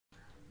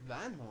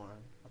Van Horn?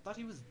 I thought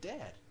he was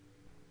dead.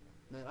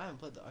 Man, I haven't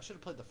played I should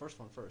have played the first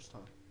one first, huh?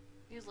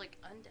 He was like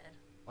undead.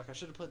 Like, I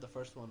should have played the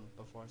first one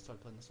before I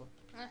started playing this one.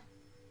 Eh.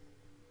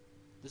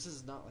 This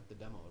is not like the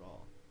demo at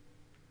all.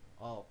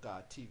 Oh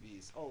god,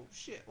 TVs. Oh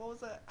shit, what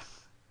was that?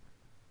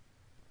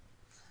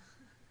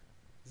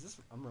 Is this...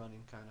 I'm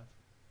running, kind of.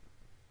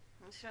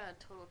 I'm just trying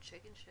to total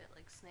chicken shit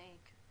like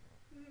Snake.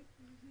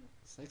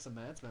 Snake's a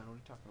man's man, what are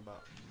you talking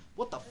about?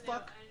 What the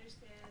fuck? I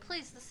understand.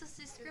 Please, this is,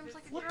 he screams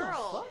like a What the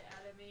girl. fuck? Get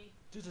out of me.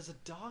 Dude, there's a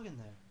dog in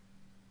there.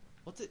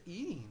 What's it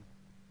eating?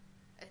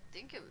 I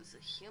think it was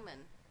a human.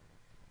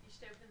 You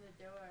should open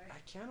the door. I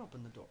can't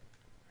open the door.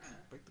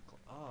 Break the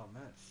oh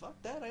man,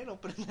 fuck that, I ain't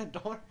opening that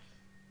door.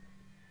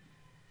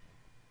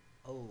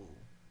 Oh.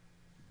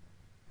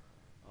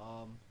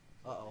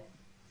 Uh-oh.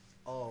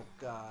 Oh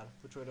god.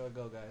 Which way do I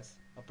go, guys?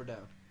 Up or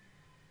down?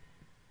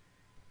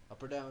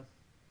 Up or down?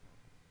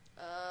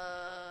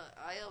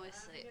 I always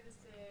I'm say gonna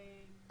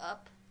say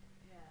up.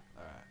 yeah.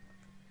 Alright.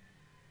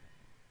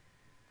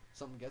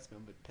 Something gets me,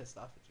 I'm a bit pissed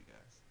off at you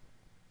guys.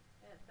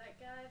 Yeah, that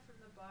guy from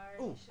the bar.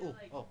 Ooh, you should ooh,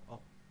 like oh.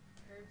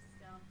 herb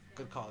stomp him.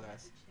 Good call, if you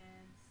guys. have the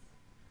chance.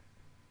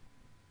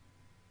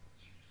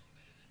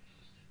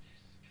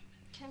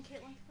 Can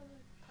Caitlin go to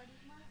the party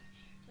tomorrow?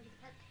 Like the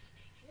park?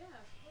 Yeah,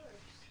 of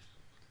course.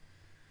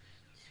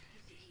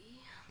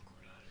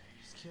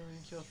 Just kill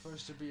and kill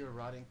first to be a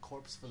rotting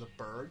corpse for the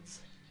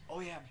birds. Oh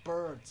yeah,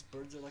 birds.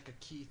 Birds are like a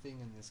key thing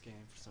in this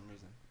game for some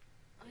reason.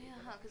 Oh yeah,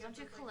 huh? Because don't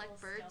you collect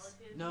birds?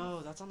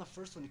 No, that's on the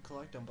first one you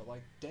collect them, but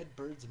like dead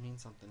birds mean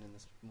something in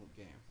this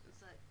game.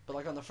 Is that But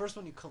like on the first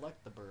one you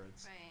collect the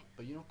birds, right?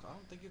 but you don't. I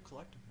don't think you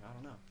collect them. I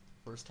don't know.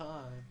 First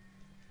time.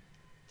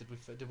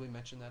 Did we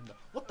mention that? No.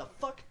 What the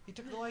fuck? He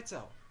took the lights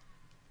out.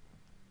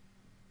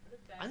 What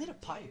a bad I need a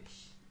pipe.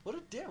 douche. What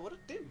a dare! What a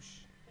douche!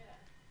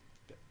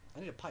 Yeah.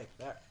 I need a pipe.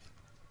 There.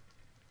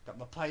 Got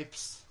my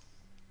pipes.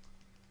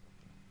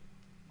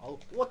 Oh,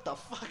 what the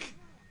fuck?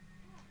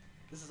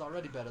 This is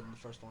already better than the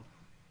first one.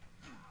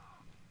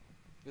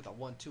 Get that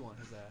 1-2 on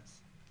his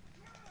ass.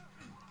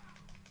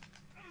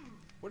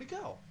 Where'd he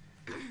go?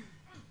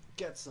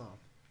 Get some.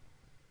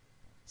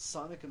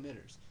 Sonic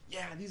emitters.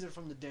 Yeah, these are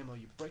from the demo.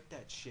 You break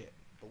that shit.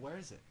 But where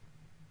is it?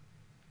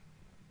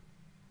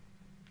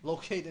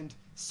 Locate and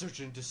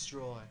search and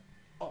destroy.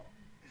 Oh,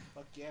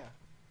 fuck yeah.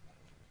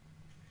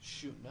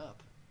 Shooting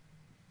up.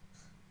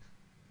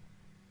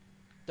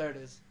 There it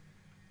is.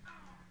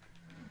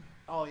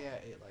 Oh yeah,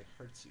 it like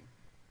hurts you.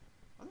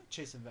 I'm not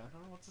chasing Van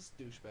Horn. What's this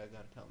douchebag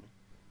gotta tell me?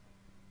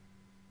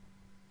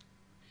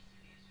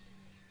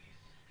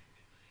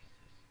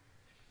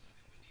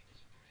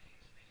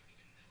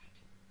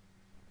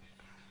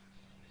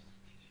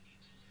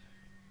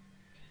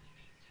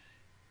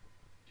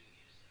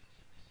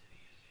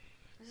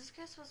 Is this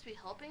guy supposed to be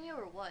helping you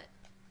or what?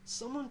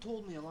 Someone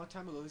told me a long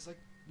time ago. He's like,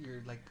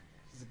 you're like,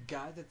 he's a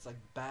guy that's like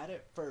bad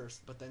at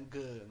first, but then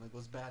good, and then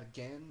goes bad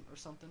again or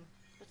something.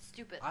 That's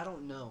stupid. I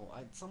don't know.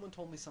 Someone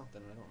told me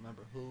something, and I don't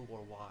remember who or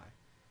why.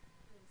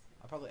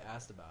 I probably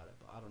asked about it,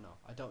 but I don't know.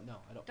 I don't know.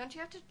 I don't. Don't you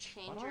have to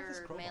change I don't have this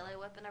your crowbar. melee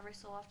weapon every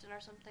so often or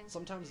something?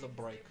 Sometimes they'll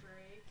break,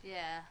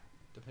 Yeah.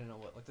 depending on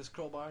what. Like this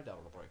crowbar, that'll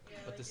break. Yeah,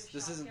 But like this your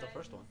isn't the shotgun.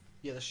 first one.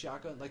 Yeah, the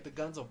shotgun, like the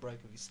guns will break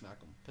if you smack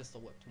them.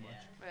 Pistol whip too much.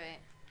 Yeah. Right.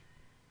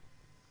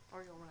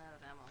 Or you'll run out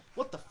of ammo.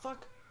 What the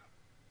fuck?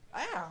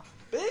 Ah,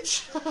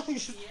 bitch! You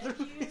just Yeah,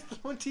 threw you- he's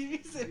throwing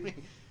TVs at me.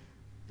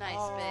 Nice,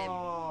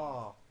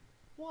 Oh,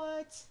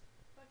 what?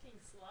 Fucking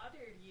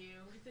slaughtered you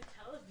with the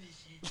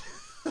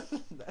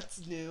television.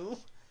 That's new.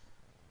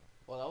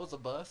 Well, that was a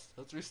bust.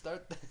 Let's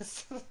restart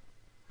this. babe.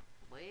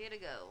 Way to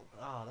go.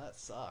 Oh, that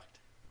sucked.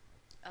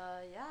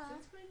 Yeah.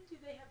 Since when do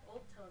they have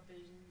old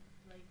television?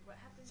 Like, what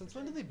happens? Since to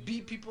when the did they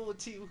beat new people with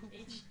TV?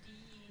 HD.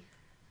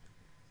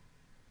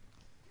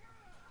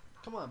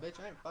 Come on, bitch!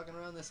 I ain't fucking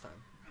around this time.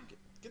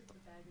 Get the.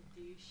 Bag of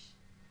douche.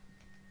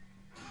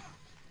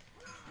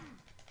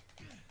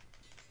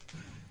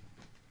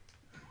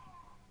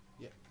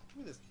 Yeah, give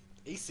me this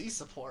AC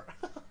support.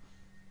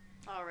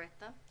 Alright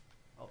then.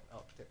 Oh,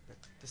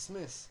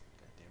 dismiss.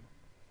 God damn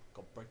it.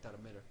 Go break that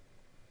emitter.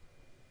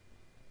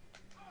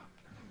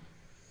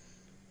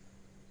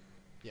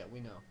 Yeah,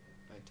 we know.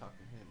 I ain't talking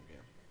to him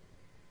again.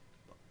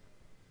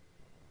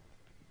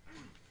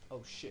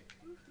 Oh shit.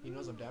 He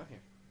knows I'm down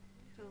here.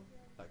 Who?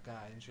 That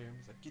guy in him.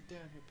 He's like, get down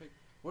here, pig.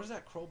 Where's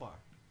that crowbar?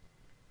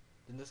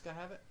 Didn't this guy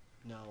have it?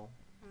 No.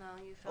 No,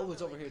 you found Oh, it's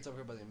the over leak. here. It's over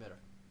here by the emitter.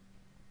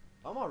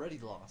 I'm already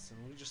lost, and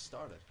we just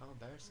started. How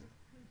embarrassing.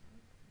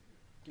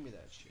 Give me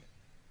that shit.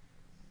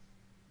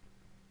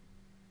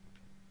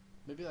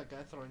 Maybe that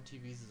guy throwing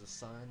TVs is a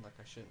sign, like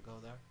I shouldn't go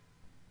there.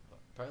 But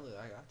apparently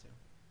I got to.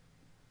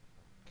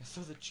 Can I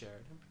throw the chair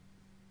at him?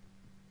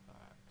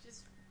 Alright.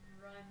 Just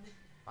run.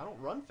 I don't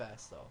run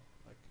fast, though.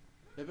 Like,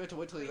 maybe I have to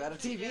wait till he's Wait, out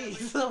of yeah, wait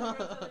TVs. till they're out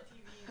of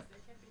TVs.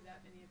 There can't be that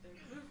many of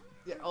them.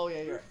 Yeah, oh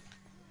yeah, you're right.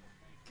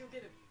 Go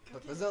get him. Go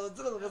Look, get there's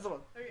him. another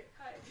one. Okay,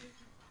 hi.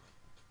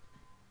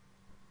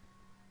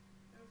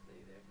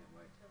 Hopefully there's no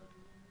more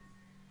televisions.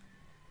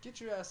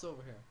 Get your ass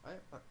over here.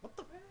 What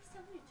the? Why are there so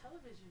many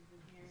televisions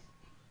in here?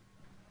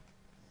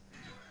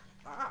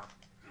 Ah!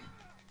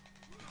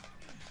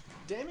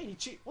 damn it, he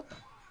cheat. What the?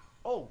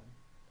 Oh,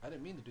 I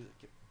didn't mean to do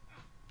that.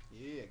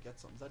 Yeah, get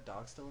some. Is that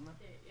dog still in there?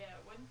 Yeah,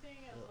 one thing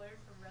I've learned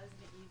from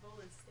Resident Evil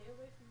is stay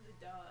away from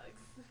the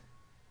dogs.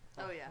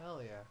 Oh, yeah.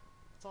 Hell yeah.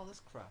 What's all this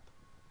crap?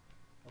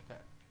 Okay.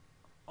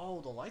 Oh,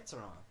 the lights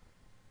are on.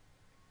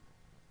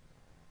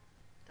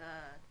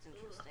 That's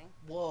interesting.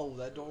 Whoa,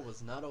 that door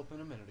was not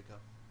open a minute ago.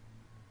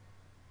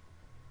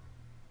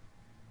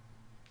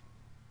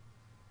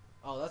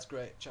 Oh, that's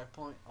great.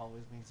 Checkpoint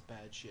always means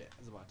bad shit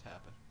is about to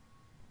happen.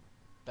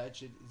 Bad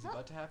shit is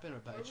about to happen or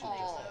bad Or shit when they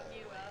just Oh. happened? load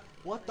you up.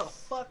 What the like,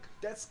 fuck?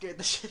 That scared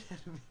the shit out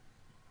of me.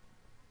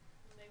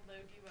 When they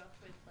load you up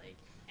with like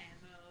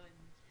ammo and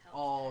health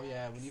Oh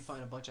yeah, packs, when you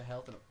find a bunch of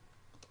health and a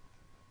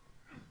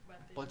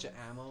weapons. bunch of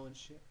ammo and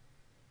shit.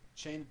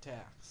 Chain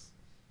attacks.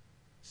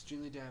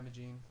 Extremely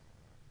damaging.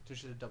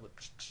 Push it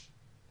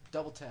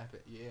double tap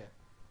it,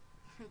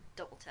 yeah.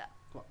 Double tap.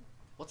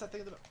 What's that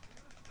thing at the back?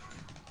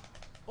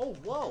 Oh,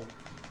 whoa!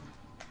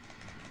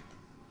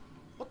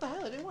 What the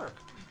hell? It didn't work.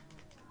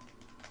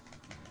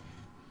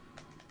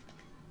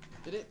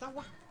 Did it not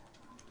work?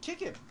 Kick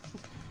him!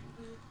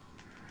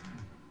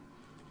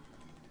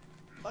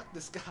 Fuck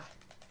this guy.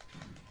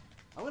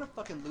 I'm gonna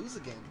fucking lose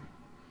again.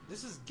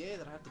 This is gay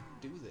that I have to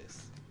do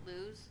this.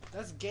 Lose.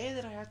 That's gay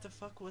that I have to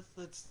fuck with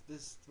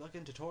this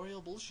fucking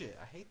tutorial bullshit.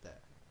 I hate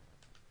that.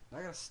 Now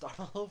I gotta start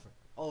all over.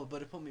 Oh,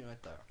 but it put me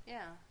right there.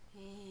 Yeah.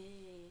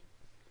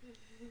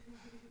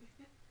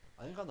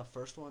 I think on the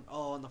first one,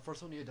 on the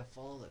first one you had to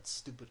follow that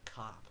stupid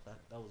cop.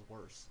 That was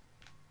worse.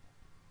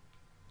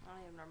 I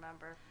don't even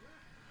remember.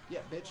 Yeah,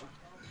 bitch. Walk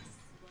all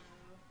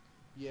slow.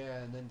 Yeah,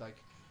 and then like,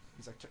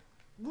 he's like,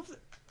 move it.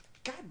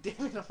 God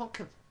damn it, I'm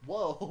fucking.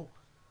 Whoa.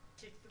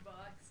 Kick the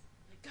box.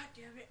 Like, God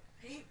damn it,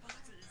 I hate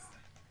boxes.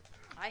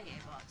 I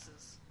hate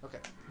boxes. Okay,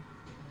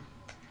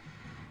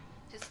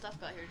 His stuff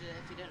got here today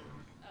if you didn't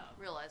Oh,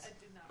 realize. I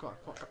did not Come on,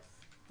 realize. come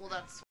on, Well,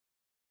 that's.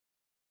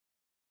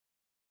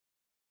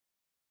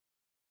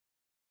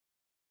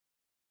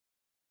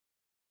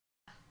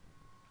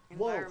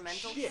 Whoa,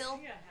 Environmental shit. I kill?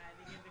 think I'm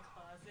hiding in the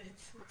closet.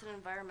 What's an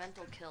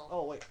environmental kill?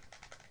 Oh wait.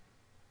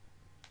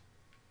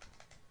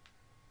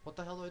 What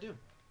the hell do I do?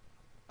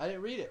 I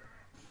didn't read it.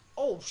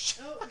 Oh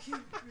shit. Oh, you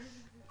ruined the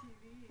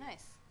TV.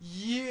 Nice.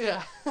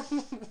 Yeah.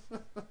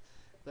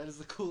 That is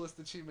the coolest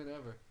achievement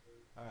ever.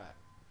 All right,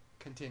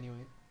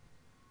 continuing.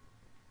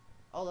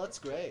 Oh, that's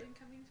Is great. Caitlin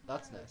coming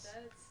That's tomorrow? nice.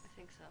 I That's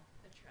think so.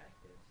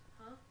 attractive.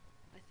 Huh?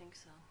 I think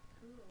so.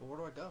 But Cool. where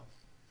do I go?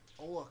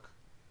 Oh look.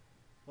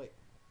 Wait.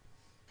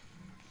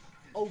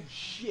 Oh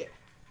shit.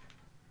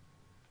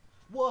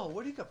 Whoa,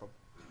 where'd he come from?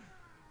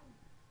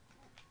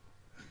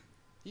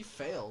 He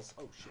fails.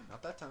 Oh shit,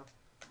 not that time.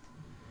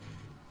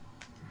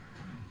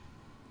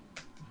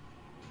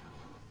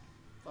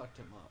 Fucked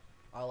him up.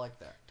 I like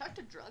that. Talked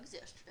to Drugs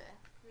yesterday.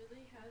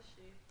 Really? How's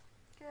she?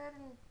 Good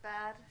and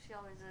bad. She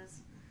always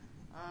is.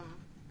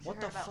 She What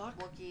heard the about fuck?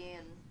 Wookiee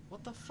and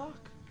What the fuck?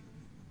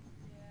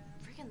 Yeah.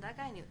 freaking that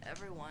guy knew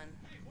everyone.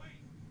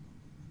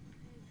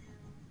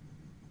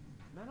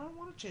 Man, I don't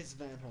want to chase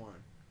Van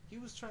Horn. He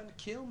was trying to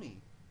kill me.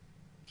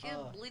 He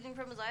was bleeding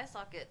from his eye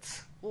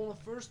sockets. Well, in the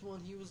first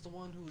one, he was the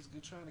one who was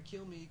trying to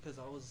kill me because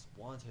I was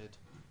wanted.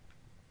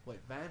 Wait,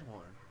 Van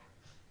Horn?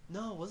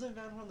 No, wasn't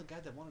Van Horn the guy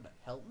that wanted to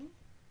help me?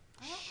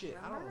 I don't Shit,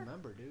 I don't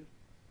remember. remember, dude.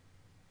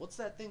 What's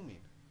that thing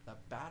mean? That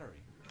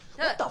battery.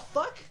 Huh. What the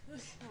fuck? Oh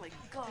my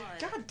god.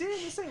 God damn,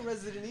 this ain't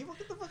Resident Evil.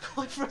 Get the fuck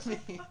away from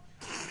me.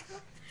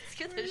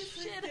 Scared the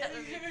shit out of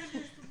me. There's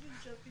something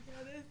jumping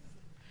at us.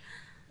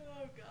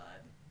 Oh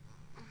god.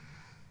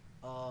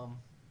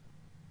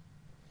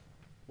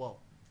 Whoa,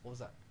 what was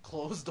that?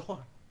 Closed door.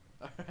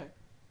 Alright.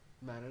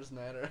 Manners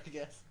matter, I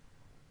guess.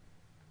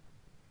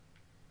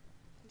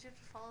 Did you have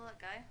to follow that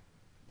guy?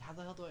 How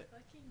the hell do I...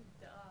 Fucking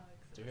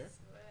dogs. Do you I hear?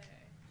 swear.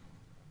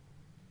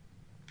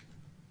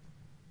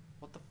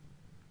 What the...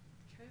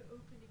 Try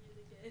opening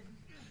it again.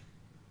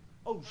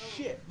 Oh,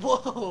 shit!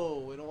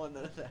 Whoa! We don't want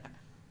none of that.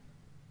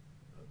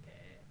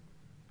 Okay.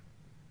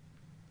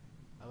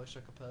 I wish I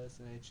could play this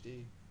in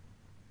HD.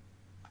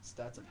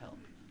 Stats of hell.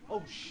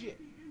 Oh, shit!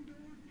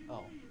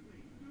 Oh.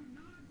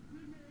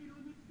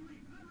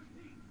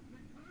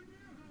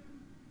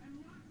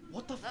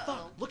 What the Uh-oh.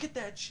 fuck? Look at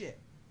that shit!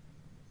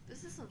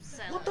 This is some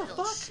Silent What the Hill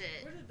fuck?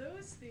 shit. What are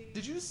those things?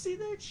 Did you see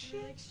that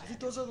shit? like I think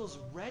those are those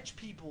shadow people. wretch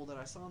people that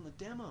I saw in the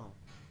demo.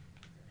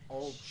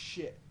 Oh,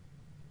 shit.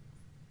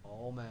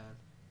 Oh, man.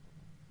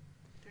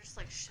 They're just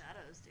like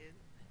shadows, dude.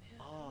 I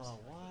know, Oh, that was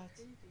fucking what?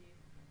 creepy.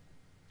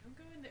 Don't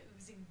go in the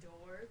oozing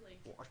door. Like.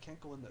 Well, I can't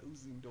go in the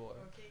oozing door.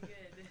 Okay, good.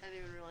 I didn't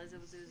even realize it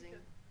was It's oozing.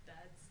 like a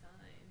bad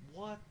sign.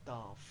 What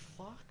the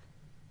fuck?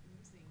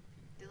 Oozing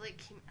They people. like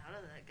came out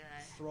of that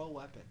guy. Throw a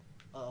weapon.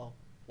 Uh-oh.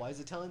 Why is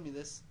it telling me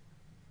this?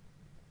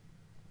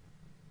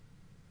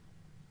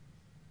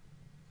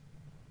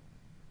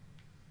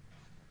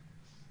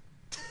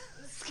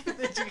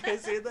 Did you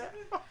guys see that?